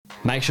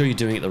Make sure you're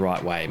doing it the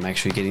right way. Make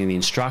sure you're getting the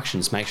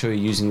instructions. Make sure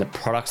you're using the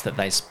products that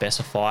they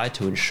specify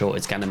to ensure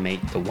it's going to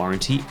meet the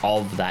warranty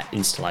of that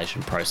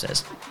installation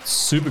process.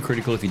 Super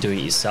critical if you're doing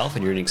it yourself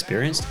and you're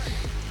inexperienced.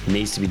 It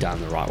needs to be done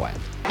the right way.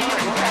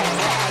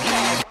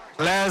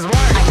 Let's work.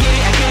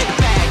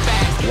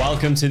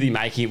 Welcome to the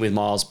Making It With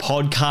Miles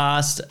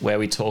podcast, where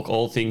we talk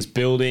all things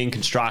building,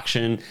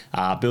 construction,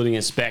 building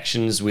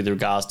inspections with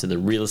regards to the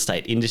real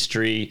estate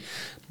industry.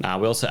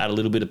 We also add a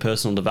little bit of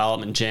personal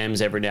development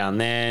gems every now and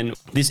then.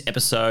 This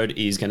episode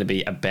is going to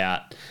be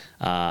about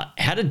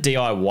how to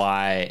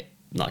DIY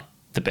like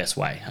the best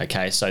way.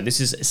 Okay, so this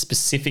is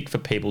specific for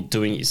people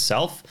doing it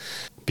yourself.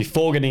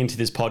 Before getting into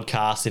this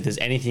podcast, if there's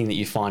anything that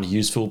you find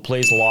useful,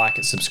 please like,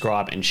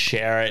 subscribe, and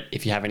share it.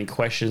 If you have any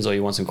questions or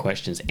you want some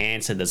questions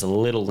answered, there's a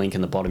little link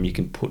in the bottom. You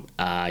can put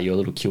your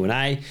little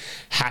Q&A.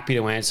 Happy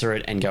to answer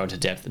it and go into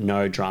depth.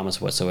 No dramas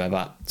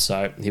whatsoever.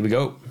 So here we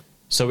go.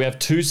 So we have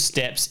 2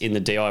 steps in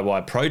the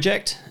DIY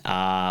project,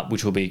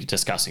 which we'll be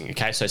discussing.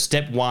 Okay, so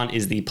step 1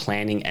 is the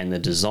planning and the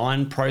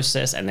design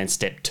process, and then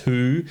step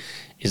 2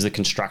 is the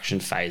construction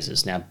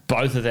phases. Now,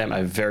 both of them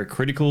are very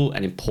critical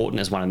and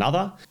important as one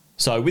another.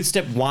 So with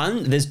step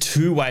 1, there's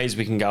 2 ways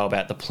we can go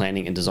about the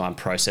planning and design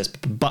process.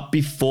 But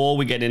before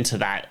we get into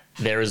that,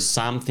 there is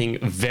something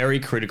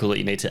very critical that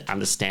you need to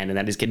understand, and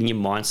that is getting your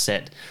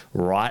mindset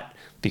right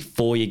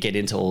before you get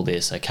into all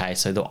this, okay?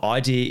 So the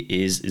idea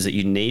is that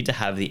you need to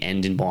have the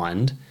end in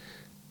mind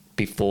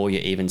before you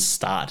even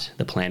start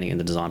the planning and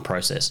the design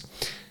process.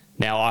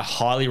 Now, I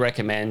highly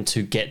recommend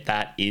to get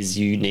that is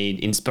you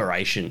need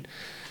inspiration.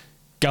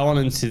 Go on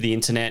into the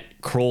internet,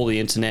 crawl the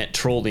internet,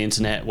 trawl the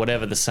internet,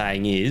 whatever the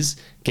saying is,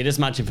 get as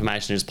much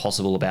information as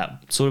possible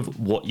about sort of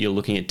what you're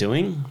looking at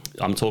doing.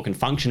 I'm talking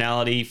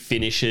functionality,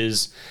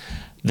 finishes,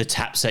 the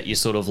tap set you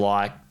sort of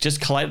like, just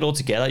collate it all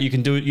together. You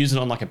can use it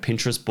on like a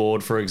Pinterest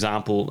board, for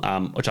example,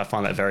 which I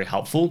find that very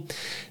helpful.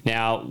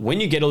 Now, when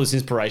you get all this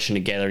inspiration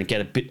together and get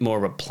a bit more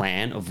of a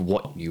plan of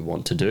what you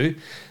want to do,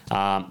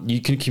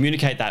 you can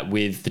communicate that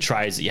with the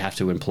trades that you have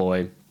to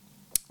employ,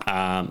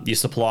 your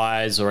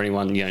suppliers or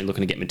anyone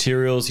looking to get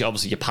materials.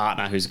 Obviously your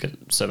partner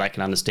so they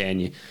can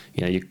understand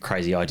your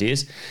crazy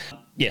ideas.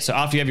 So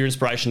after you have your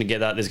inspiration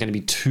together, there's going to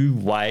be 2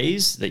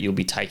 ways that you'll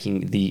be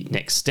taking the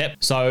next step.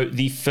 So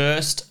the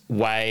first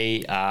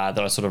way that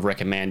I sort of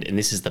recommend, and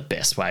this is the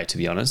best way to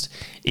be honest,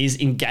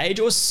 is engage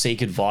or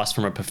seek advice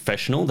from a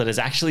professional that has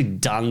actually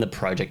done the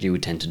project you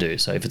would tend to do.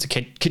 So if it's a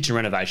kitchen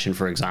renovation,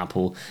 for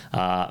example,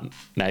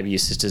 maybe your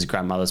sister's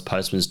grandmother's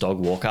postman's dog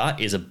walker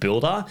is a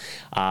builder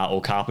or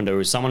carpenter,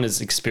 or someone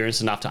who's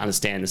experienced enough to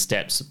understand the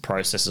steps,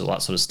 processes, all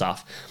that sort of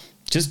stuff.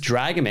 Just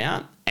drag them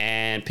out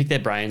and pick their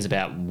brains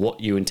about what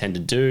you intend to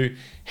do,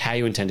 how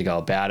you intend to go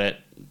about it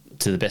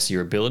to the best of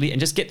your ability, and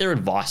just get their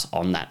advice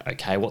on that,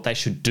 okay? What they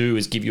should do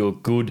is give you a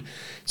good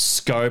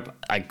scope,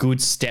 a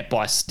good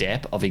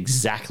step-by-step of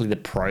exactly the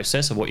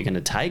process of what you're going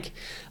to take,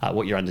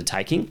 what you're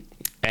undertaking.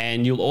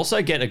 And you'll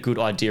also get a good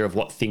idea of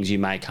what things you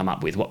may come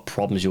up with, what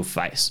problems you'll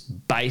face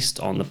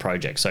based on the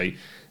project. So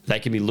they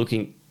can be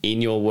looking in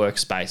your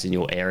workspace, in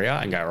your area,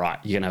 and go, right,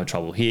 you're going to have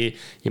trouble here,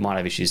 you might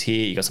have issues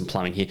here, you got some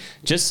plumbing here,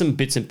 just some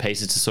bits and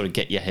pieces to sort of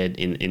get your head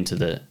into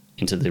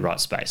the right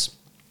space.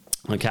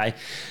 Okay.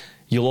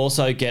 You'll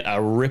also get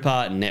a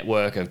ripper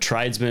network of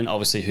tradesmen,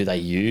 obviously who they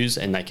use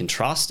and they can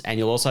trust, and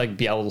you'll also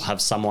be able to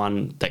have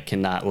someone that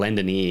can lend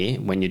an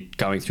ear when you're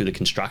going through the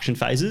construction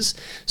phases.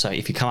 So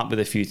if you come up with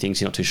a few things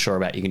you're not too sure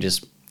about, you can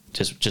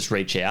just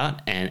reach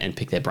out and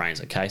pick their brains.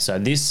 Okay. So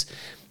this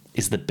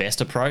is the best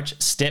approach.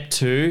 Step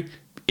 2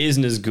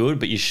 isn't as good,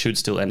 but you should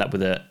still end up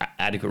with an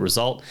adequate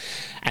result.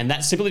 And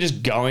that's simply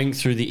just going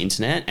through the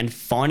internet and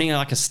finding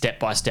like a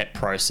step-by-step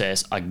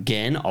process,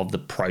 again, of the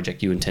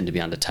project you intend to be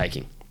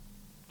undertaking.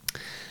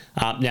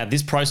 Now,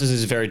 this process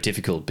is very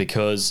difficult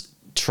because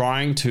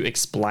trying to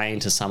explain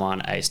to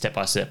someone a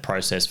step-by-step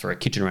process for a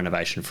kitchen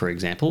renovation, for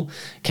example,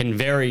 can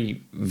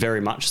vary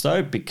very much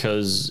so,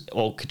 because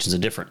all kitchens are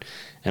different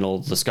and all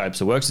the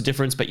scopes of works are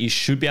different, but you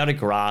should be able to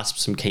grasp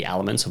some key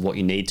elements of what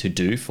you need to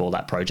do for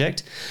that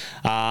project,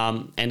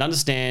 and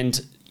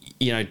understand,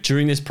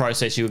 during this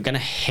process, you're going to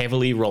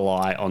heavily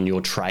rely on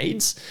your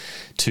trades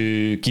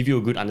to give you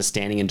a good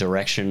understanding and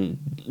direction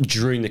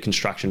during the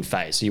construction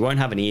phase. So you won't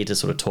have an ear to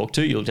sort of talk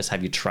to, you'll just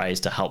have your trades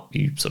to help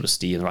you sort of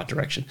steer in the right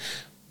direction.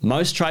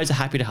 Most trades are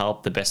happy to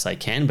help the best they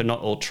can, but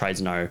not all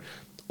trades know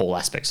all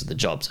aspects of the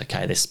jobs,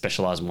 okay? They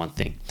specialize in one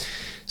thing.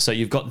 So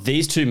you've got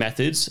these 2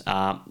 methods.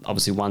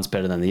 Obviously, one's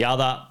better than the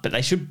other, but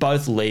they should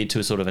both lead to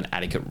a sort of an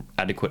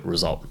adequate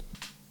result.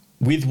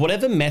 With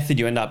whatever method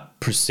you end up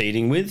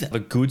proceeding with, a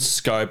good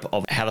scope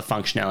of how the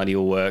functionality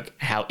will work,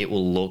 how it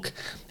will look,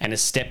 and a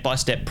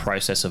step-by-step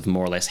process of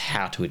more or less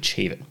how to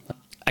achieve it.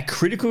 A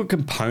critical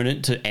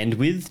component to end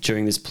with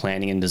during this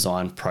planning and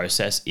design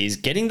process is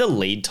getting the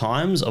lead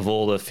times of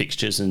all the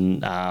fixtures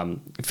and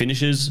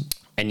finishes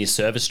and your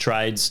service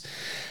trades,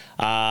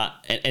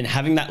 and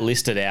having that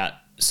listed out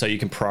so you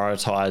can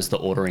prioritize the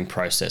ordering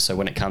process. So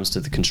when it comes to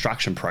the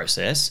construction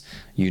process,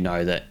 you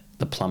know that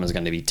the plumber's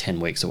going to be 10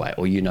 weeks away,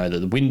 or you know that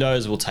the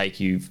windows will take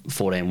you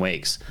 14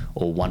 weeks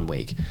or 1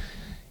 week.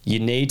 You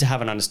need to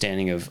have an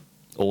understanding of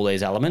all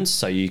these elements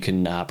so you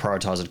can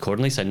prioritize it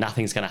accordingly, so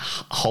nothing's going to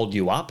hold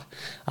you up,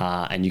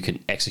 and you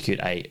can execute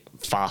a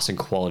fast and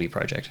quality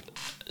project.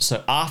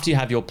 So after you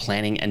have your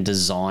planning and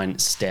design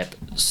step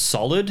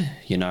solid,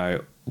 you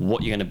know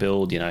what you're going to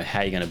build, you know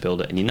how you're going to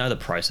build it, and you know the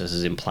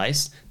processes in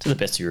place to the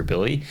best of your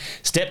ability.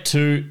 Step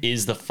 2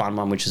 is the fun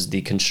one, which is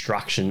the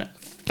construction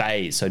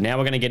phase. So now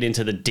we're going to get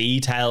into the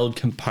detailed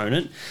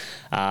component.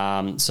 So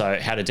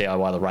how to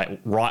DIY the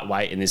right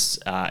way in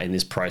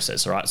this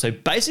process. All right. So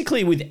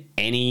basically, with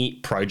any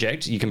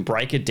project, you can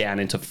break it down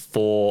into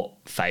 4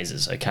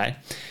 phases. Okay.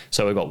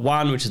 So we've got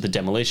 1, which is the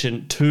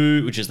demolition;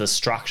 2, which is the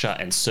structure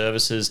and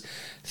services;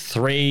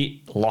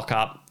 3,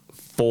 lockup;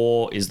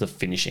 4 is the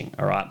finishing.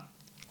 All right.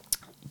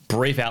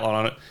 Brief outline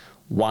on it.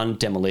 1,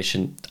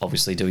 demolition,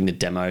 obviously doing the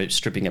demo,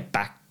 stripping it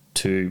back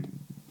to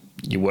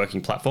your working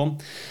platform.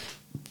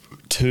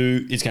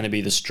 2 is going to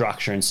be the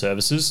structure and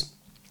services,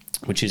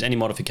 which is any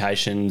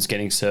modifications,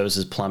 getting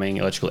services, plumbing,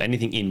 electrical,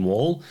 anything in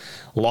wall.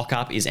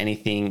 Lockup is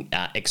anything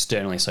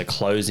externally, so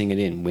closing it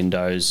in,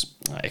 windows,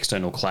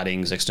 external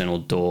claddings, external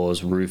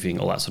doors, roofing,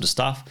 all that sort of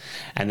stuff.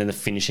 And then the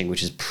finishing,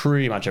 which is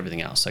pretty much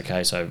everything else.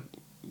 Okay, so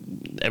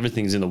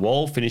everything's in the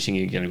wall. Finishing,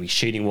 you're going to be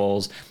sheeting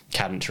walls,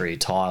 cabinetry,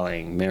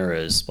 tiling,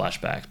 mirrors,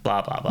 splashbacks,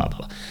 blah, blah, blah,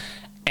 blah.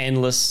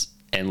 Endless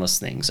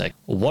things. So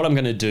what I'm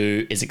going to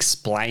do is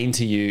explain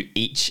to you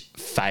each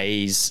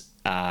phase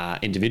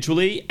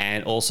individually,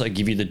 and also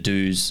give you the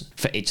do's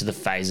for each of the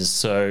phases.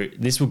 So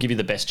this will give you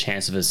the best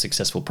chance of a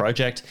successful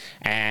project,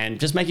 and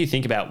just make you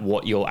think about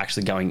what you're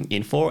actually going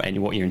in for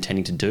and what you're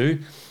intending to do,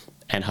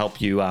 and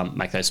help you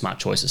make those smart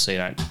choices so you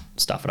don't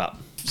stuff it up.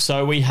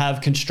 So we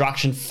have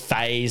construction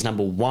phase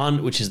number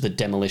 1, which is the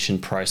demolition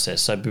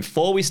process. So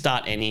before we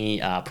start any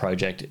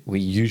project, we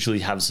usually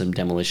have some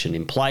demolition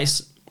in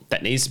place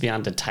that needs to be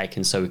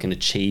undertaken so we can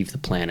achieve the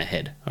plan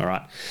ahead. All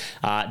right.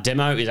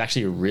 Demo is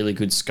actually a really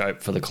good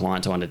scope for the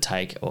client to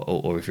undertake,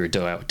 or if you're a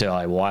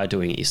DIY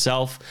doing it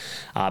yourself,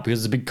 because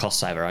it's a big cost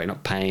saver, right? You're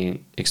not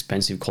paying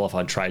expensive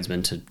qualified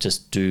tradesmen to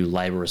just do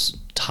laborious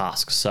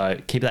tasks. So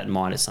keep that in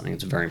mind. It's something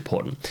that's very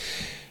important.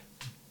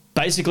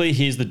 Basically,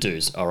 here's the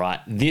do's, all right?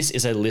 This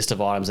is a list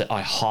of items that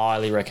I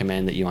highly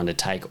recommend that you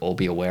undertake or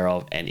be aware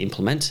of and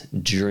implement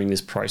during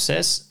this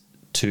process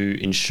to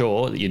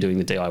ensure that you're doing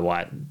the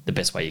DIY the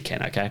best way you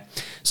can, okay?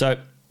 So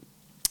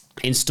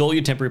install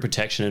your temporary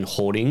protection and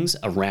hoardings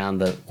around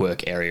the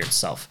work area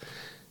itself.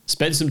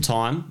 Spend some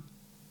time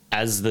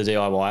as the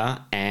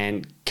DIYer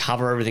and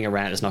cover everything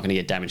around it that's not going to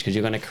get damaged, because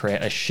you're going to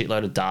create a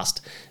shitload of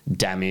dust,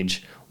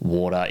 damage,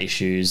 water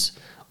issues,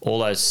 all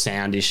those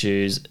sound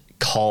issues,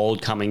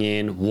 cold coming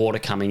in, water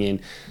coming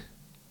in.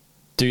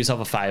 Do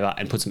yourself a favor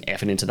and put some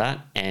effort into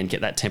that and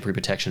get that temporary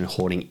protection and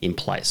hoarding in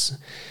place.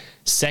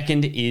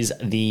 Second is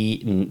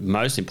the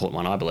most important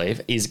one, I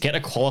believe, is get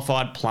a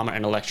qualified plumber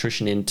and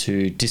electrician in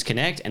to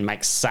disconnect and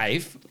make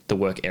safe the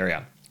work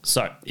area.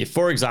 So if,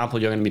 for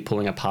example, you're going to be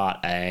pulling apart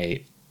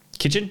a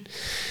kitchen,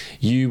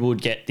 you would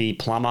get the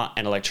plumber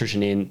and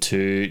electrician in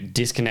to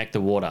disconnect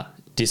the water,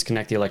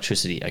 disconnect the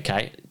electricity,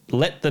 okay?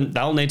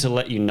 They'll need to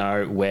let you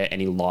know where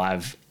any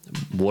live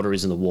water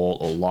is in the wall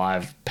or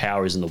live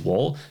power is in the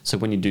wall. So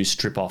when you do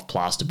strip off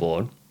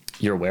plasterboard,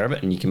 you're aware of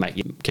it and you can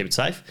keep it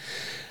safe.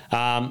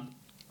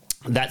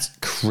 That's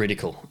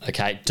critical,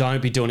 okay?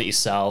 Don't be doing it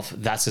yourself.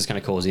 That's just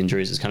going to cause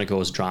injuries. It's going to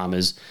cause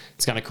dramas.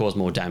 It's going to cause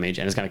more damage,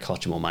 and it's going to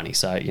cost you more money.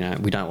 So,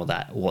 we don't want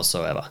that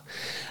whatsoever.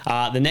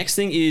 The next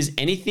thing is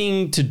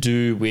anything to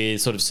do with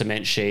sort of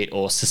cement sheet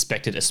or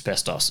suspected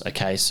asbestos,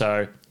 okay?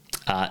 So,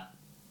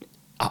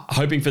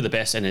 hoping for the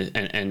best and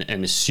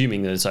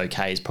assuming that it's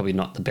okay is probably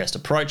not the best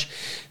approach.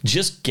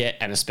 Just get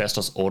an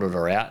asbestos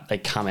auditor out. They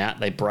come out,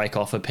 they break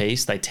off a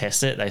piece, they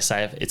test it, they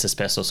say if it's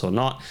asbestos or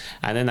not,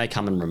 and then they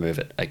come and remove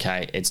it,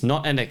 okay? It's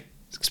not an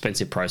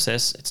expensive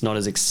process. It's not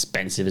as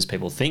expensive as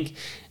people think,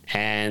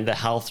 and the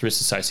health risk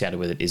associated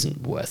with it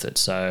isn't worth it.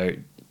 So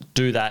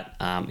do that.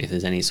 If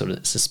there's any sort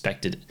of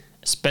suspected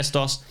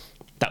asbestos,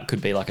 that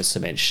could be like a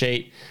cement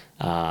sheet,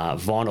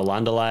 vinyl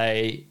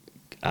underlay.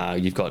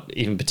 You've got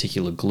even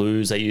particular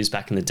glues they used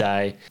back in the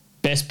day.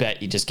 Best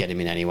bet, you just get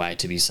them in anyway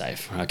to be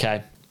safe,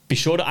 okay? Be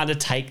sure to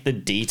undertake the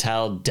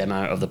detailed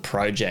demo of the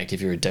project if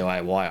you're a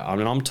DIY. I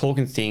mean, I'm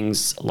talking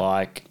things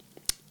like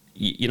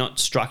you're not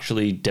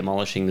structurally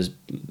demolishing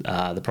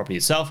the property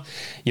itself.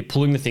 You're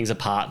pulling the things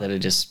apart that are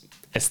just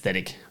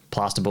aesthetic.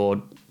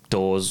 Plasterboard,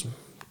 doors,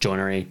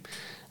 joinery,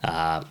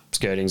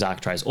 skirtings,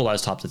 architraves, all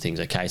those types of things,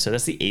 okay? So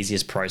that's the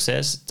easiest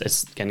process.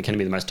 It's going to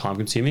be the most time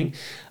consuming.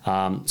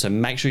 So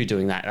make sure you're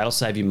doing that. That'll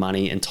save you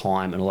money and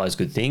time and all those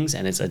good things.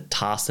 And it's a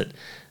task that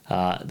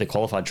the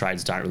qualified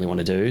trades don't really want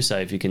to do. So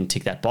if you can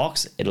tick that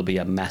box, it'll be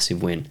a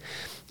massive win.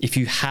 If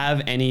you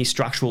have any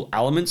structural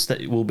elements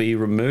that will be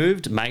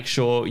removed, make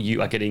sure you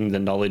are getting the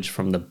knowledge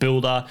from the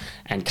builder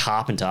and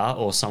carpenter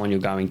or someone you're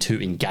going to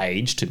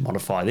engage to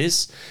modify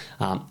this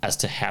as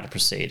to how to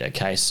proceed,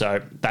 okay? So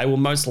they will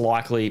most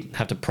likely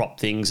have to prop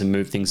things and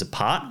move things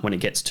apart when it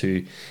gets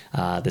to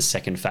the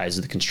second phase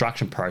of the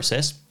construction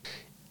process.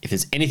 If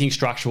there's anything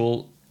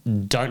structural,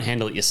 Don't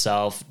handle it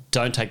yourself.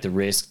 Don't take the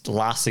risk. The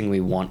last thing we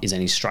want is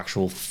any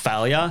structural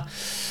failure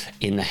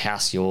in the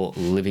house you're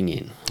living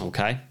in,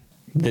 okay?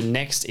 The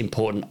next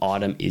important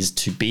item is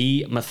to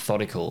be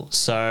methodical.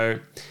 So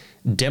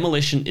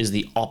demolition is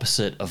the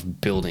opposite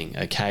of building,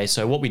 okay?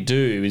 So what we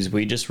do is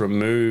we just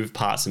remove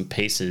parts and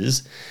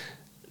pieces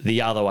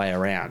the other way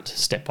around,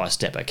 step by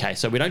step, okay?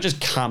 So we don't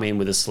just come in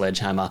with a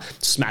sledgehammer,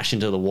 smash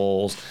into the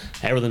walls,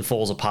 everything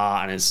falls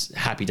apart and it's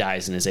happy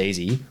days and it's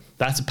easy.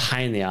 That's a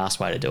pain in the ass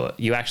way to do it.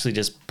 You actually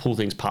just pull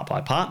things part by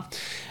part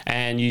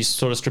and you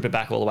sort of strip it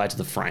back all the way to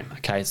the frame,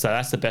 okay? So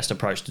that's the best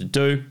approach to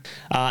do.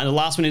 And the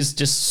last one is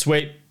just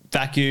sweep,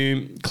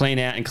 vacuum, clean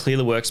out and clear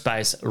the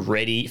workspace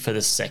ready for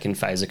the second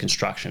phase of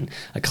construction.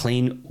 A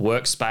clean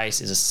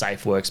workspace is a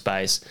safe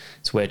workspace.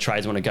 It's where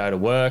trades want to go to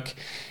work.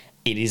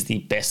 It is the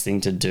best thing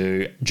to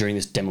do during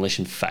this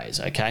demolition phase,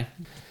 okay?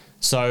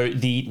 So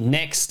the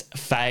next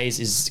phase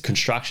is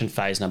construction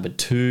phase number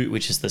 2,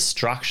 which is the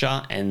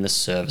structure and the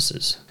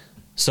services.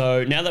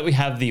 So now that we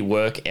have the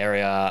work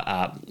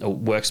area,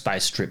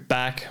 workspace stripped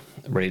back,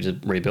 ready to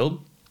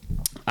rebuild,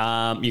 you're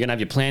going to have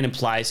your plan in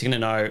place. You're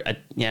going to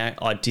know,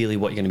 ideally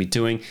what you're going to be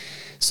doing.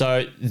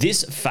 So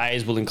this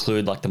phase will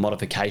include like the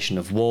modification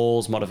of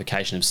walls,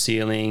 modification of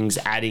ceilings,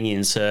 adding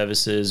in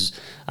services,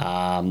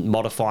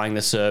 modifying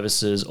the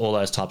services, all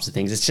those types of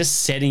things. It's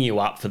just setting you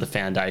up for the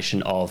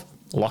foundation of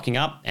locking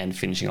up and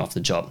finishing off the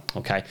job,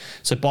 okay?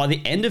 So by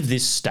the end of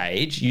this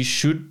stage, you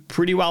should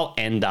pretty well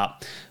end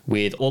up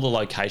with all the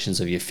locations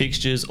of your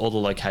fixtures, all the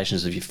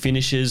locations of your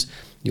finishes.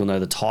 You'll know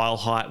the tile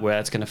height, where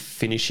it's going to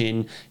finish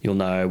in. You'll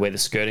know where the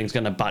skirting is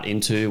going to butt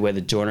into, where the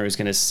joinery is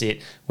going to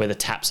sit, where the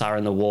taps are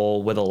in the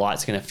wall, where the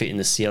light's going to fit in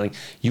the ceiling.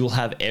 You'll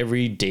have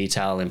every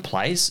detail in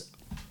place.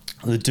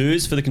 The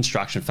do's for the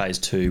construction phase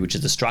 2, which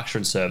is the structure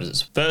and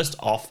services. First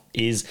off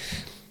is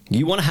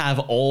you want to have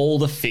all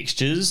the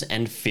fixtures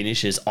and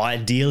finishes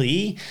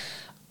ideally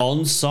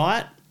on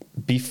site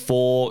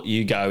before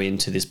you go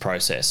into this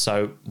process.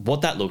 So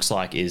what that looks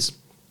like is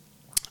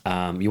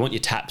you want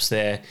your taps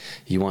there,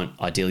 you want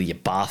ideally your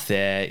bath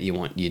there, you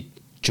want your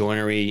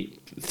joinery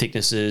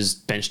thicknesses,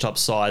 benchtop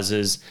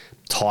sizes,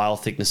 tile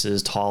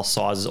thicknesses, tile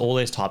sizes, all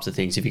those types of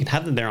things. If you can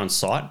have them there on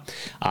site,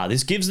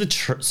 this gives the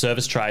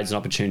service trades an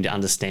opportunity to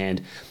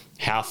understand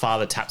how far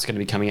the tap's going to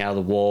be coming out of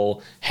the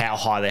wall, how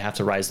high they have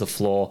to raise the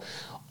floor,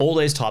 all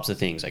these types of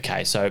things,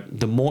 okay? So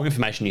the more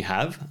information you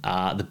have,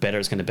 the better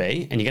it's going to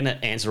be, and you're going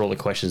to answer all the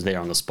questions there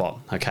on the spot,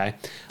 okay?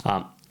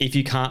 If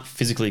you can't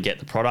physically get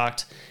the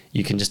product,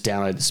 you can just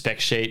download the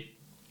spec sheet,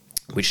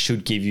 which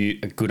should give you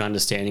a good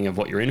understanding of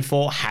what you're in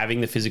for.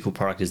 Having the physical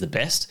product is the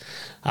best,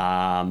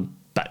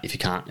 but if you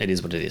can't, it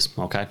is what it is,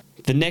 okay?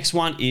 The next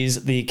one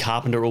is the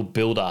carpenter or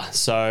builder.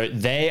 So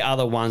they are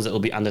the ones that will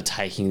be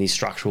undertaking these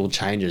structural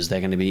changes.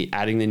 They're going to be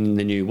adding the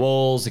new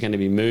walls. They're going to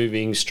be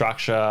moving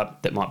structure.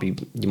 You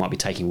might be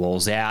taking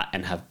walls out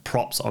and have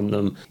props on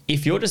them.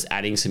 If you're just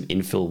adding some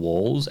infill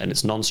walls and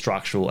it's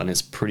non-structural and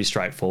it's pretty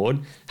straightforward,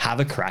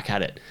 have a crack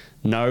at it.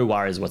 No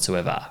worries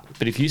whatsoever.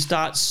 But if you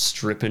start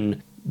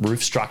stripping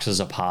roof structures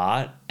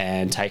apart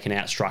and taking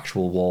out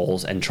structural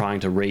walls and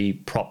trying to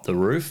re-prop the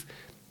roof,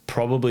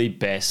 probably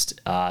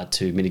best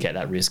to mitigate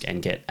that risk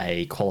and get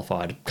a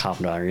qualified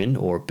carpenter in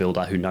or a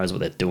builder who knows what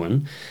they're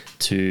doing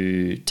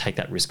to take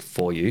that risk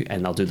for you,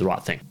 and they'll do the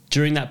right thing.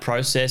 During that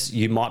process,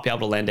 you might be able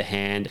to lend a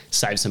hand,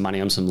 save some money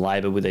on some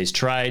labor with these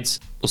trades.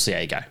 We'll see how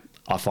you go.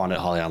 I find it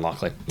highly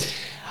unlikely.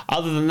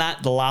 Other than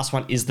that, the last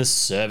one is the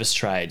service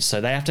trade.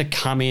 So they have to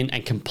come in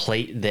and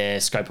complete their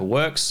scope of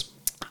works.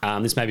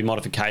 This may be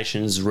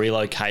modifications,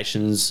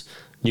 relocations,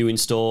 new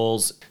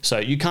installs. So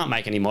you can't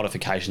make any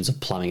modifications of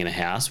plumbing in a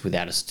house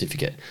without a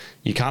certificate.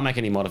 You can't make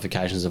any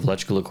modifications of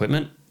electrical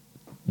equipment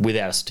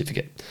without a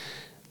certificate.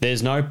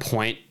 There's no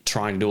point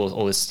trying to do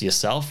all this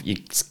yourself.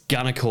 It's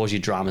going to cause you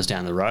dramas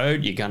down the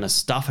road. You're going to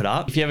stuff it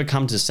up. If you ever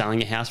come to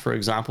selling a house, for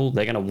example,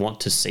 they're going to want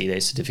to see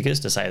these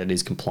certificates to say that it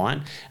is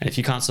compliant. And if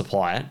you can't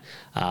supply it,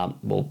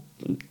 well,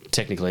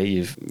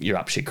 technically you're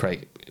up shit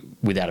creek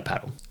without a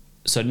paddle.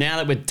 So now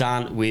that we're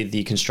done with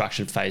the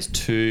construction phase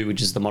 2,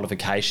 which is the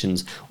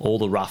modifications, all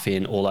the rough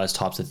in, all those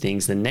types of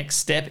things, the next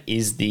step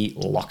is the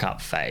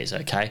lockup phase,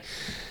 okay?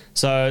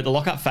 So the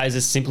lockup phase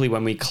is simply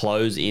when we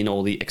close in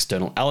all the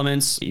external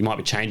elements. You might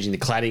be changing the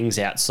claddings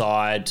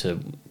outside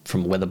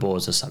from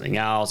weatherboards to something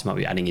else. You might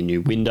be adding in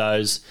new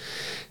windows.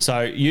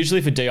 So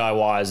usually for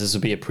DIYs, this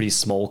will be a pretty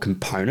small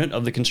component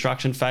of the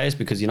construction phase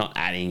because you're not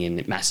adding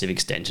in massive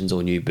extensions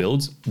or new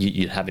builds.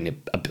 You're having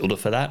a builder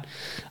for that.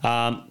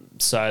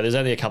 So there's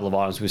only a couple of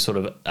items we've sort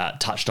of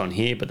touched on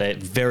here, but they're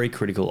very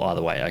critical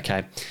either way,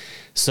 okay?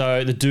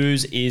 So the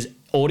do's is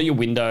order your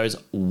windows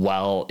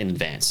well in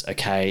advance,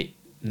 okay?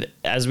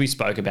 As we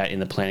spoke about in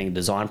the planning and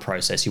design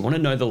process, you want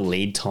to know the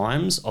lead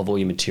times of all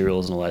your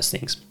materials and all those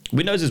things.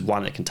 Windows is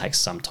one that can take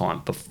some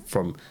time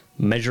from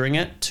measuring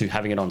it to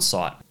having it on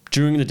site.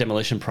 During the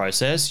demolition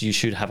process, you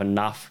should have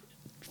enough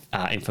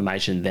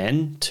information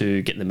then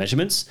to get the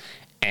measurements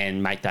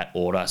and make that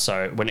order.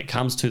 So when it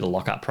comes to the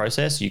lockup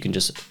process, you can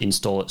just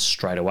install it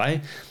straight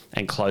away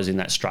and close in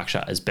that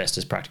structure as best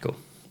as practical.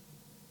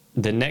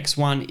 The next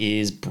one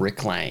is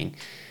bricklaying.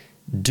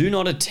 Do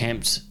not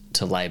attempt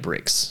to lay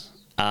bricks.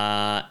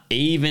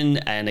 Even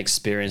an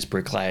experienced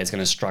bricklayer is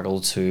going to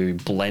struggle to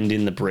blend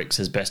in the bricks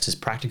as best as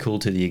practical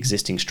to the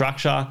existing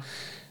structure.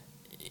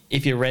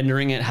 If you're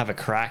rendering it, have a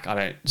crack. I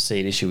don't see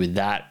an issue with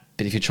that.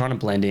 But if you're trying to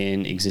blend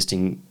in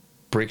existing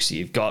bricks that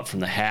you've got from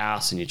the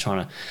house and you're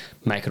trying to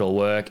make it all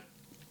work,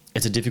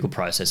 it's a difficult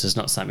process. It's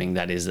not something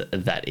that is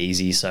that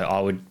easy.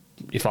 So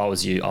if I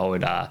was you, I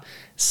would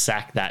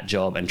sack that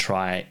job and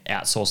try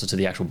outsource it to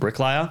the actual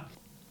bricklayer.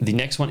 The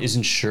next one is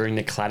ensuring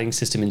the cladding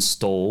system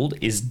installed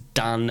is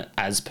done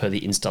as per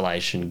the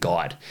installation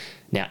guide.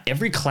 Now,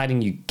 every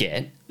cladding you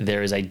get,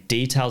 there is a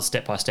detailed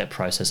step-by-step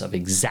process of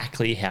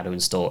exactly how to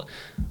install it.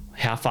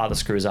 How far the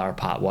screws are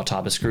apart, what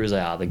type of screws they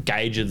are, the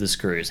gauge of the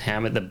screws, how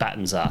many the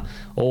battens are,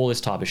 all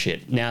this type of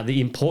shit. Now, the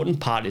important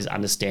part is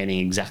understanding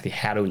exactly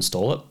how to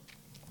install it.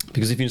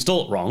 Because if you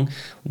install it wrong,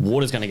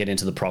 water's going to get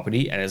into the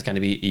property and it's going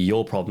to be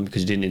your problem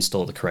because you didn't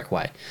install it the correct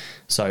way.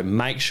 So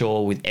make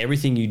sure with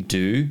everything you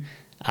do,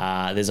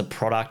 there's a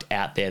product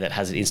out there that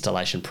has an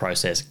installation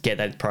process. Get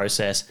that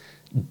process,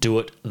 do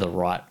it the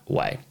right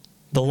way.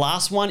 The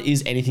last one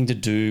is anything to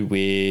do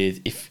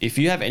with if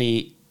you have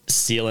any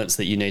sealants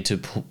that you need to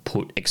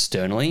put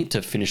externally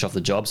to finish off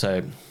the job.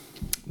 So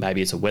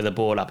maybe it's a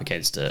weatherboard up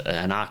against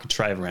an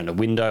architrave around a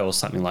window or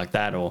something like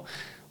that, or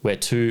where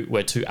two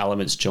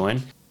elements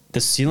join. The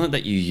sealant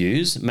that you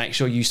use, make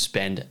sure you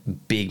spend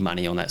big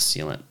money on that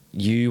sealant.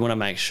 You want to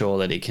make sure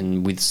that it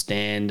can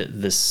withstand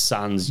the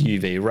sun's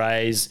UV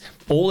rays,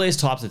 all these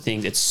types of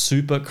things. It's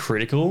super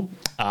critical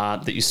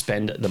that you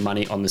spend the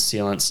money on the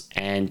sealants,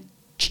 and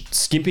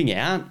skimping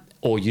out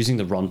or using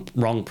the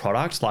wrong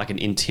product, like an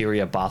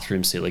interior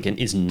bathroom silicone,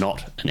 is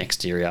not an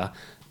exterior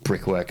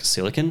brickwork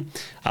silicone.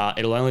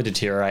 It'll only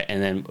deteriorate,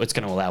 and then it's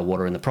going to allow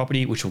water in the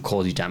property, which will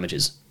cause you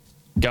damages.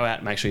 Go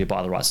out, make sure you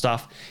buy the right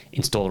stuff,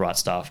 install the right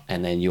stuff,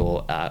 and then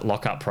your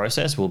lockup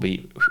process will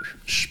be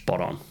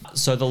spot on.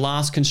 So the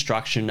last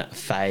construction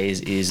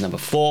phase is number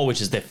 4,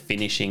 which is the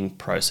finishing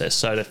process.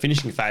 So the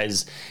finishing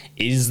phase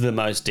is the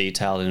most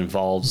detailed and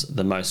involves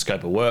the most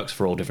scope of works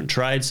for all different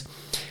trades.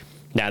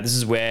 Now, this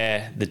is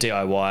where the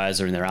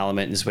DIYers are in their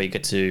element. This is where you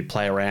get to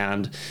play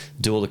around,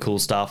 do all the cool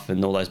stuff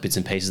and all those bits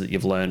and pieces that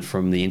you've learned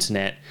from the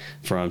internet,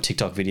 from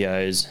TikTok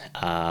videos,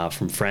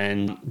 from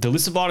friends. The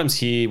list of items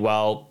here,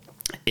 well,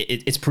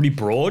 it's pretty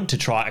broad to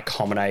try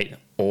accommodate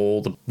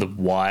all the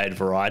wide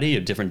variety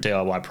of different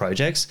DIY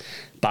projects,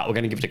 but we're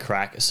going to give it a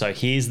crack. So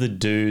here's the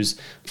do's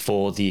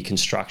for the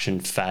construction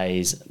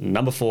phase.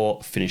 Number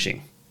 4,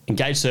 finishing.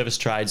 Engage service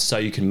trades so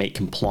you can meet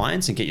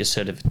compliance and get your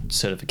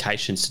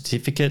certification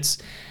certificates.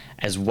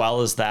 As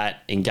well as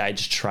that,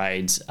 engage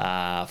trades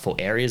for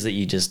areas that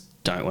you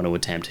just don't want to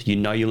attempt. You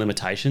know your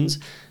limitations.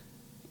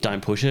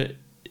 Don't push it.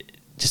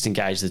 Just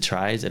engage the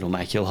trades. It'll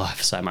make your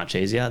life so much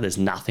easier. There's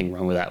nothing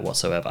wrong with that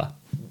whatsoever.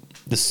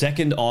 The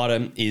second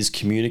item is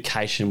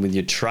communication with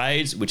your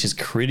trades, which is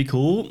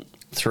critical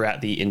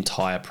throughout the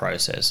entire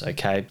process,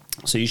 okay?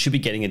 So you should be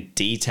getting a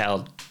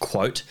detailed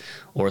quote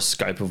or a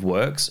scope of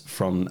works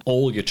from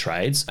all your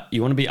trades.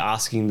 You want to be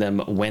asking them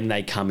when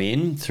they come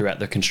in throughout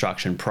the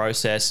construction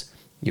process.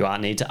 You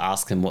need to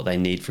ask them what they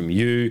need from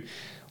you,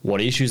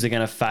 what issues they're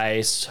going to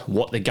face,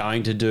 what they're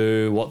going to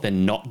do, what they're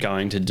not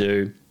going to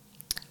do.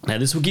 Now,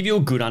 this will give you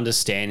a good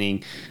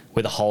understanding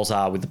where the holes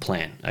are with the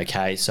plan,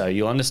 okay? So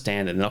you'll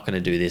understand that they're not going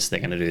to do this, they're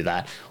going to do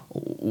that,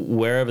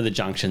 wherever the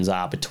junctions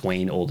are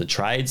between all the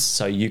trades,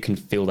 so you can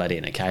fill that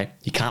in, okay?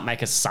 You can't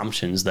make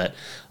assumptions that,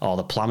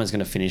 the plumber's going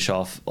to finish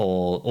off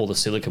all the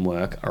silicone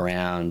work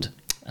around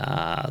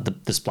the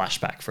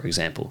splashback, for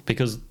example,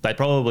 because they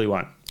probably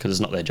won't, because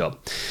it's not their job.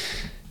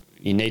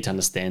 You need to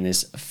understand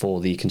this for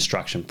the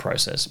construction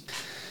process.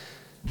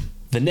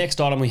 The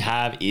next item we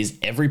have is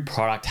every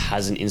product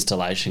has an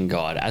installation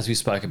guide. As we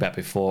spoke about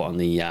before on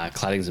the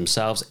claddings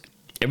themselves,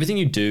 everything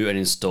you do and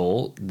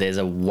install, there's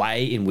a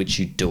way in which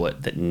you do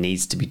it that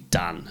needs to be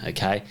done,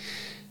 okay?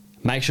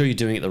 Make sure you're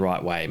doing it the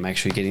right way. Make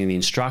sure you're getting the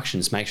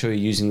instructions. Make sure you're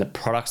using the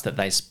products that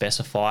they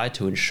specify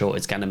to ensure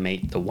it's going to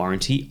meet the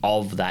warranty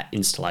of that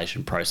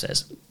installation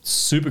process.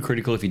 Super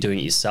critical if you're doing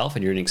it yourself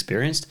and you're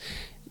inexperienced.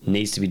 It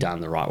needs to be done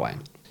the right way.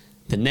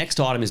 The next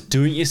item is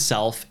doing it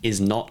yourself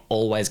is not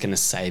always going to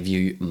save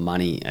you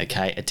money,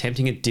 okay?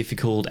 Attempting a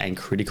difficult and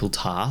critical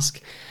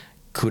task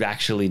could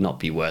actually not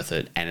be worth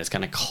it, and it's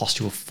going to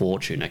cost you a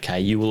fortune, okay?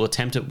 You will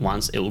attempt it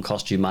once, it will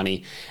cost you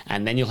money,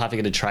 and then you'll have to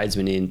get a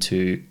tradesman in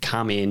to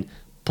come in,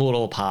 pull it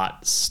all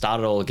apart, start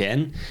it all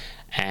again,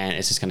 and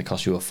it's just going to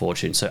cost you a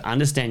fortune. So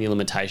understand your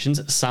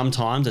limitations.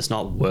 Sometimes it's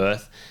not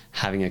worth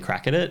having a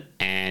crack at it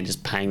and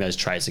just paying those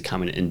trades to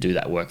come in and do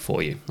that work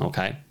for you,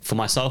 okay? For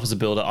myself as a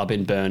builder, I've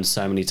been burned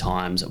so many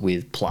times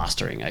with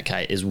plastering,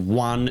 okay? Is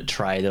one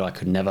trade that I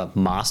could never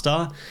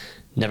master,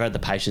 never had the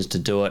patience to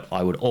do it.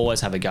 I would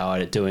always have a go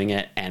at it doing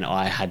it, and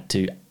I had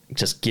to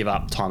just give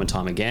up time and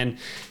time again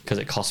because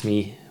it cost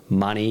me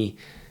money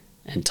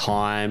and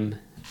time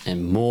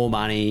and more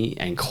money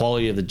and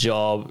quality of the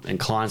job, and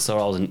clients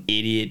thought I was an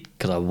idiot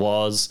because I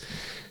was.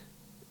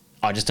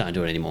 I just don't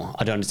do it anymore.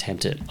 I don't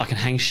attempt it. I can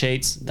hang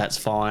sheets, that's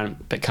fine.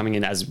 But coming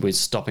in as we're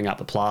stopping up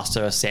the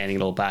plaster, sanding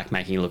it all back,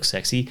 making it look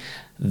sexy,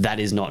 that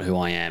is not who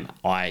I am.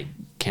 I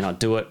cannot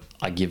do it.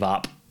 I give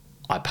up.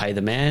 I pay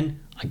the man.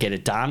 I get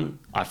it done.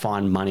 I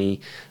find money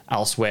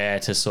elsewhere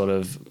to sort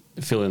of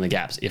fill in the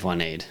gaps if I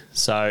need.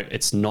 So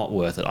it's not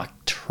worth it.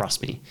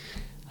 Trust me.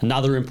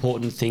 Another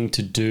important thing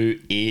to do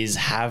is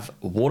have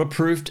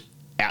waterproofed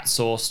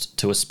outsourced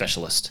to a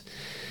specialist.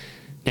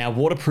 Now,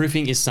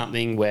 waterproofing is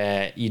something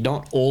where you're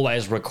not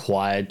always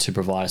required to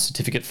provide a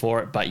certificate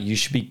for it, but you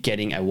should be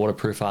getting a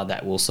waterproofer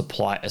that will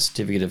supply a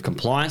certificate of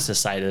compliance to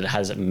say that it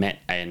has met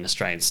an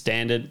Australian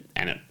standard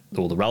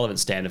or the relevant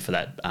standard for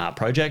that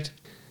project.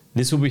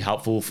 This will be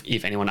helpful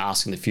if anyone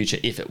asks in the future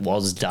if it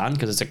was done,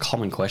 because it's a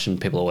common question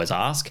people always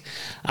ask.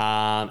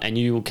 And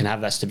you can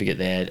have that certificate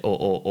there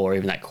or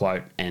even that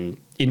quote and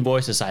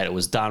invoice to say it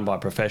was done by a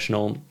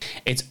professional.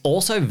 It's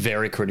also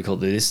very critical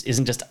that this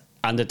isn't just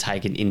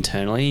undertaken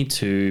internally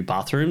to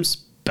bathrooms,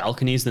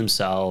 balconies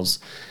themselves,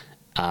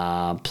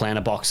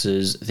 planter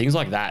boxes, things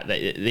like that.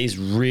 These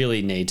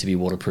really need to be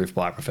waterproofed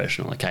by a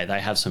professional. Okay, they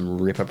have some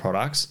ripper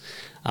products,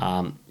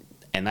 and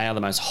they are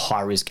the most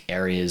high-risk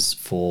areas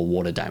for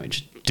water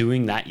damage.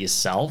 Doing that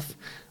yourself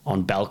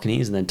on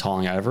balconies and then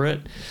tiling over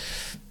it,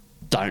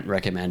 don't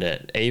recommend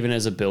it. Even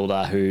as a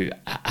builder who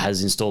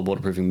has installed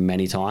waterproofing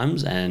many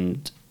times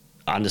and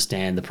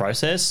understand the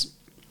process,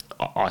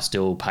 I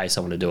still pay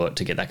someone to do it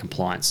to get that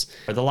compliance.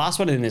 The last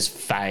one in this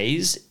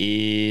phase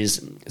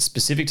is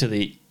specific to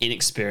the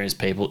inexperienced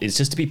people, is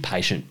just to be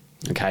patient,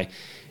 okay?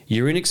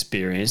 You're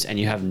inexperienced and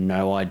you have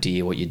no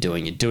idea what you're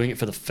doing. You're doing it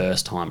for the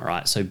first time,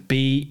 right? So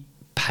be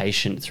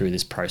patient through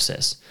this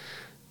process.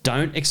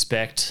 Don't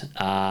expect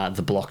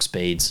the block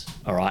speeds,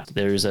 all right?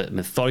 There is a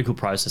methodical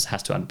process that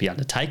has to be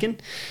undertaken.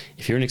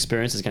 If you're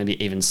inexperienced, it's going to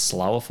be even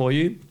slower for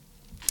you.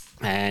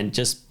 And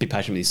just be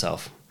patient with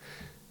yourself.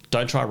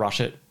 Don't try to rush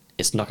it.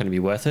 It's not going to be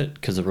worth it,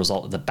 because the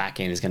result at the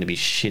back end is going to be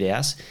shit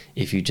ass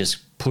if you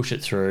just push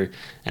it through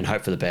and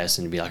hope for the best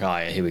and be like, oh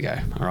yeah, here we go.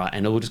 All right.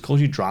 And it will just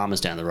cause you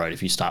dramas down the road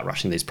if you start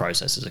rushing these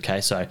processes.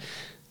 Okay. So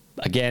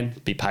again,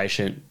 be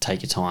patient,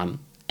 take your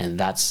time, and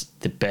that's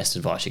the best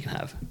advice you can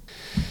have.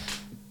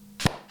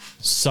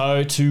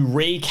 So to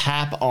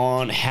recap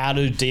on how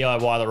to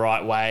DIY the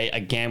right way,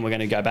 again, we're going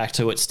to go back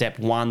to it. Step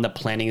 1, the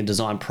planning and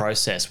design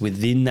process.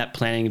 Within that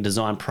planning and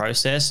design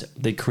process,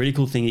 the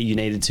critical thing that you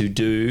needed to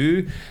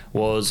do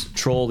was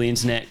crawl the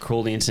internet,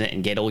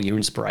 and get all your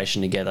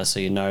inspiration together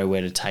so you know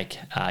where to take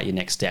your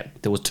next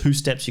step. There were 2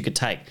 steps you could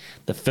take.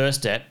 The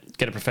first step,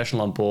 get a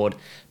professional on board,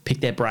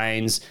 pick their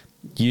brains,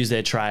 use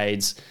their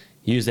trades,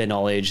 use their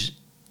knowledge.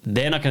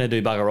 They're not going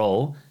to do bugger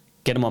all.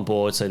 Get them on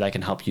board so they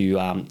can help you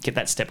get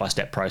that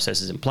step-by-step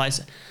processes in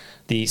place.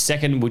 The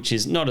second, which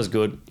is not as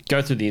good,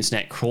 go through the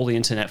internet, crawl the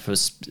internet for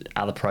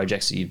other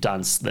projects that you've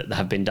done that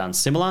have been done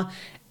similar,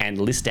 and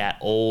list out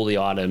all the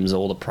items,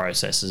 all the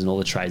processes, and all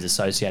the trades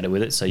associated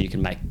with it, so you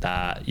can make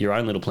your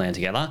own little plan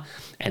together,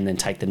 and then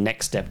take the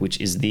next step, which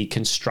is the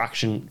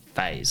construction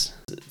phase.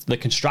 The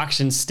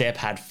construction step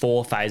had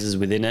 4 phases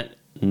within it.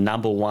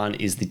 Number 1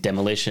 is the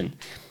demolition.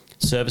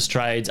 Service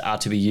trades are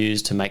to be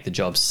used to make the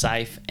job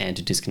safe and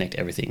to disconnect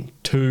everything.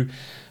 2,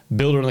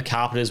 builder and the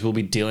carpenters will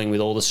be dealing with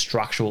all the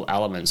structural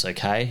elements,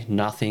 okay?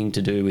 Nothing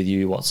to do with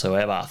you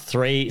whatsoever.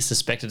 3,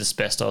 suspected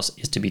asbestos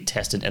is to be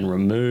tested and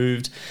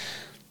removed.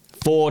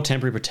 4,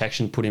 temporary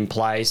protection put in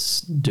place.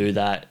 Do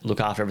that.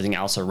 Look after everything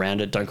else around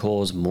it. Don't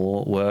cause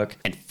more work.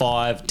 And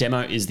 5,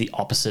 demo is the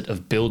opposite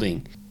of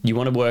building. You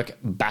want to work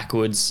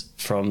backwards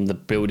from the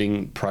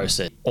building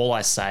process. All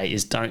I say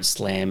is don't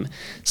slam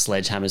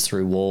sledgehammers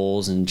through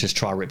walls and just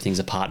try to rip things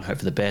apart and hope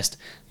for the best.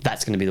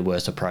 That's going to be the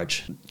worst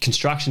approach.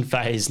 Construction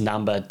phase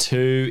number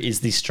 2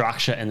 is the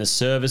structure and the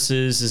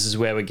services. This is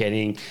where we're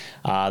getting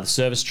the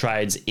service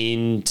trades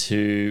in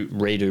to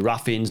redo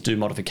rough-ins, do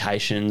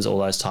modifications, all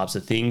those types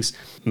of things.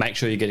 Make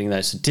sure you're getting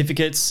those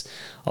certificates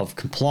of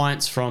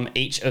compliance from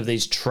each of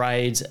these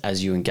trades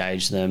as you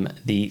engage them.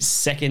 The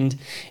second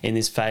in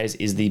this phase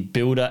is the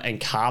builder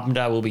and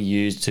carpenter will be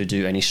used to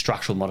do any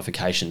structural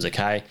modifications,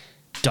 okay?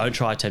 Don't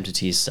try attempt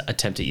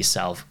it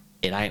yourself.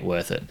 It ain't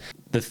worth it.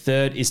 The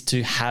third is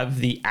to have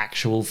the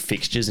actual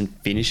fixtures and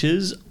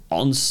finishes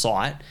on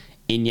site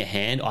in your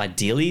hand,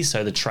 ideally,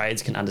 so the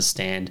trades can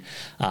understand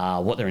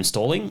what they're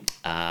installing,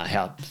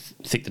 how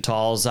thick the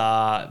tiles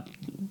are,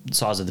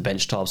 size of the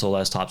bench tops, all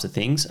those types of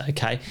things,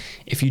 okay?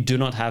 If you do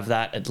not have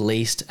that, at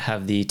least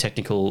have the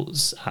technical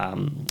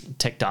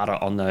tech data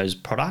on those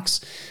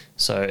products,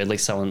 so at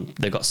least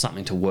they've got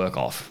something to work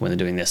off when they're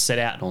doing their set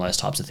out and all those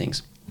types of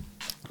things.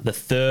 The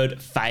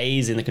third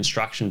phase in the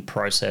construction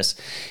process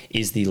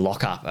is the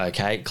lockup,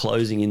 okay?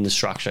 Closing in the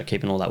structure,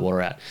 keeping all that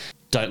water out.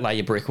 Don't lay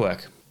your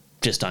brickwork.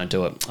 Just don't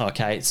do it,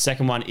 okay?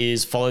 Second one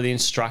is follow the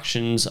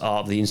instructions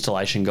of the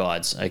installation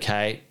guides,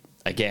 okay?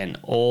 Again,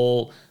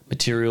 all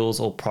materials,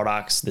 all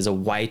products, there's a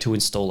way to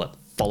install it.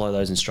 Follow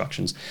those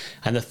instructions.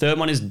 And the third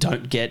one is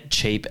don't get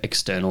cheap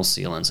external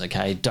sealants,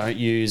 okay? Don't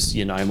use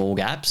your no-more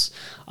gaps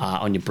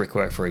on your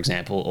brickwork, for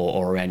example,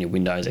 or around your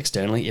windows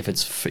externally if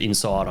it's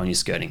inside on your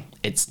skirting.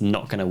 It's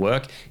not going to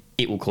work.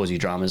 it will cause you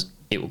dramas.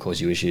 It will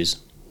cause you issues.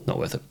 Not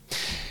worth it.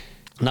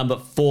 Number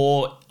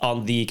 4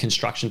 on the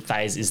construction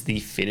phase is the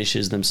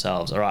finishes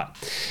themselves. All right.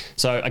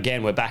 So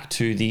again, we're back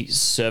to the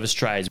service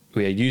trades.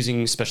 We are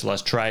using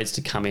specialized trades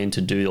to come in to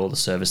do all the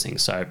servicing.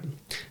 So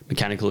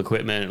mechanical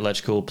equipment,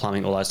 electrical,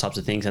 plumbing, all those types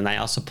of things. And they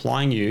are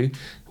supplying you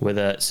with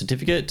a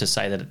certificate to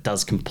say that it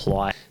does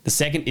comply. The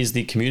second is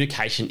the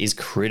communication is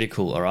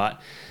critical. All right.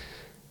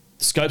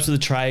 Scopes of the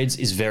trades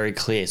is very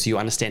clear, so you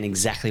understand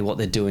exactly what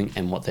they're doing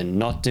and what they're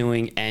not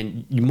doing,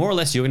 and more or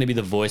less you're going to be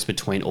the voice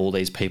between all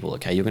these people,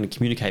 okay? You're going to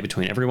communicate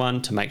between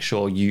everyone to make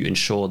sure you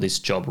ensure this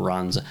job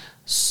runs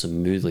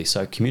smoothly.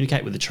 So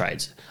communicate with the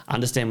trades,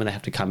 understand when they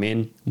have to come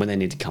in, when they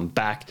need to come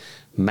back,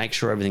 make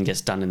sure everything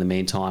gets done in the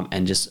meantime,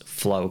 and just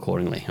flow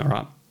accordingly, all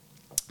right?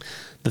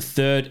 The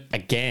third,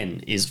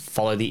 again, is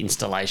follow the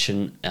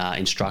installation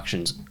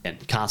instructions,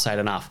 and can't say it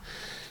enough.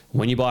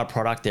 When you buy a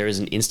product, there is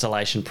an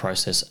installation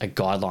process, a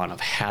guideline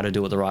of how to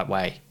do it the right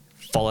way.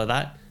 Follow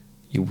that.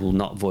 You will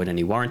not void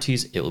any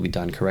warranties. It will be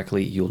done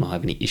correctly. You will not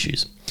have any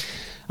issues.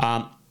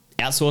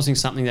 Outsourcing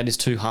something that is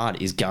too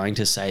hard is going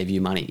to save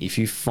you money. If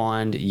you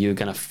find you're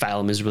going to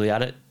fail miserably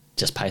at it,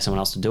 just pay someone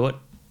else to do it.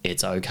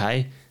 It's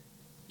okay.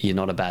 You're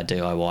not a bad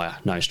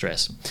DIYer. No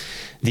stress.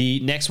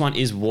 The next one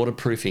is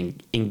waterproofing.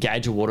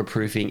 Engage a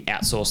waterproofing,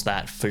 outsource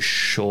that for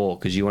sure,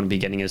 because you want to be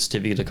getting a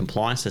certificate of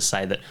compliance to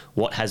say that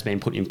what has been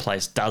put in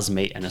place does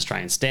meet an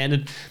Australian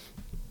standard.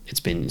 It's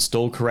been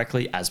installed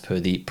correctly as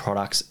per the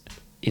product's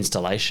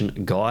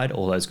installation guide,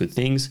 all those good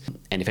things.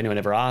 And if anyone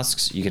ever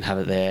asks, you can have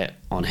it there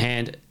on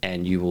hand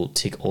and you will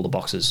tick all the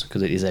boxes,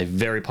 because it is a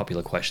very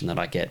popular question that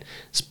I get,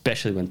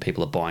 especially when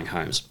people are buying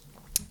homes.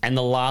 And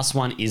the last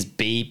one is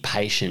be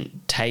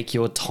patient. Take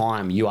your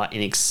time. You are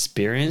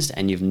inexperienced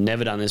and you've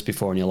never done this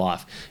before in your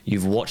life.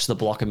 You've watched the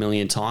block a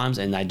million times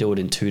and they do it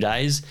in 2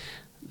 days.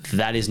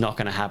 That is not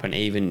going to happen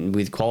even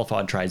with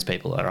qualified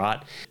tradespeople, all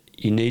right?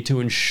 You need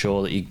to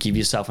ensure that you give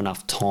yourself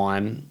enough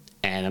time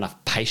and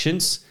enough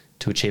patience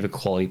to achieve a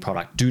quality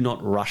product. Do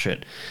not rush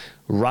it.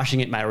 Rushing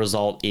it may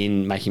result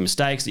in making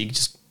mistakes that you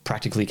just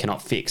practically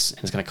cannot fix,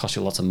 and it's going to cost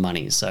you lots of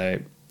money. So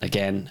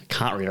again,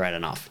 can't reiterate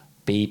enough.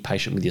 Be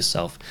patient with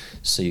yourself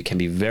so you can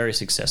be very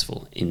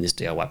successful in this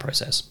DIY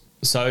process.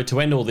 So to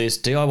end all this,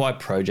 DIY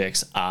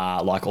projects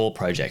are like all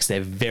projects.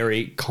 They're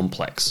very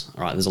complex.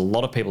 All right, there's a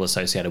lot of people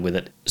associated with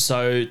it.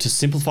 So to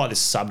simplify this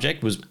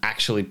subject was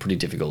actually pretty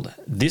difficult.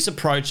 This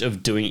approach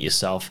of doing it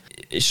yourself,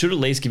 it should at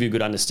least give you a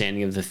good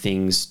understanding of the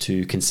things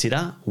to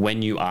consider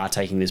when you are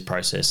taking this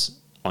process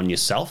on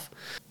yourself,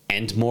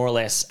 and more or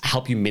less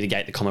help you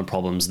mitigate the common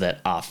problems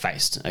that are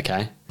faced,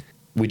 okay?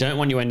 We don't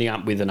want you ending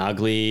up with an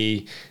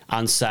ugly,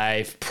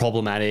 unsafe,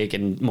 problematic,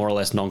 and more or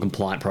less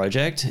non-compliant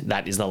project.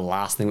 That is the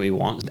last thing we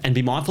want. And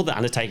be mindful that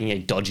undertaking a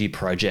dodgy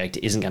project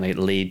isn't going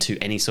to lead to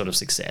any sort of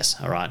success,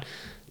 all right?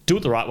 Do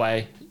it the right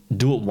way.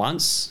 Do it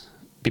once.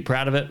 Be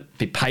proud of it.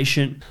 Be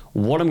patient.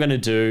 What I'm going to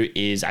do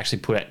is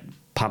actually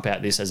pump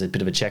out this as a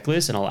bit of a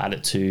checklist, and I'll add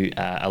it to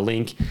a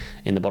link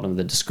in the bottom of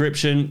the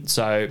description.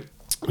 So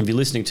if you're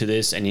listening to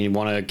this and you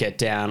want to get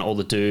down all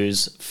the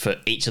do's for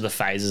each of the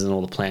phases and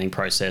all the planning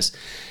process,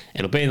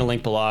 it'll be in the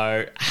link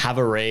below. Have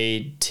a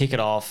read, tick it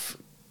off,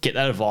 get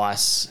that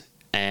advice,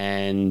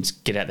 and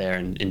get out there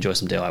and enjoy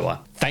some DIY.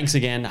 Thanks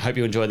again. I hope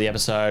you enjoyed the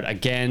episode.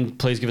 Again,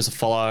 please give us a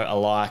follow, a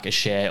like, a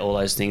share, all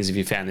those things if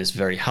you found this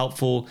very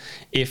helpful.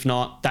 If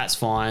not, that's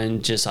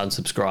fine. Just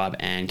unsubscribe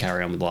and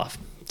carry on with life.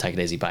 Take it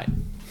easy, bye.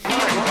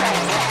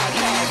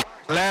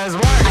 Let's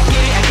work.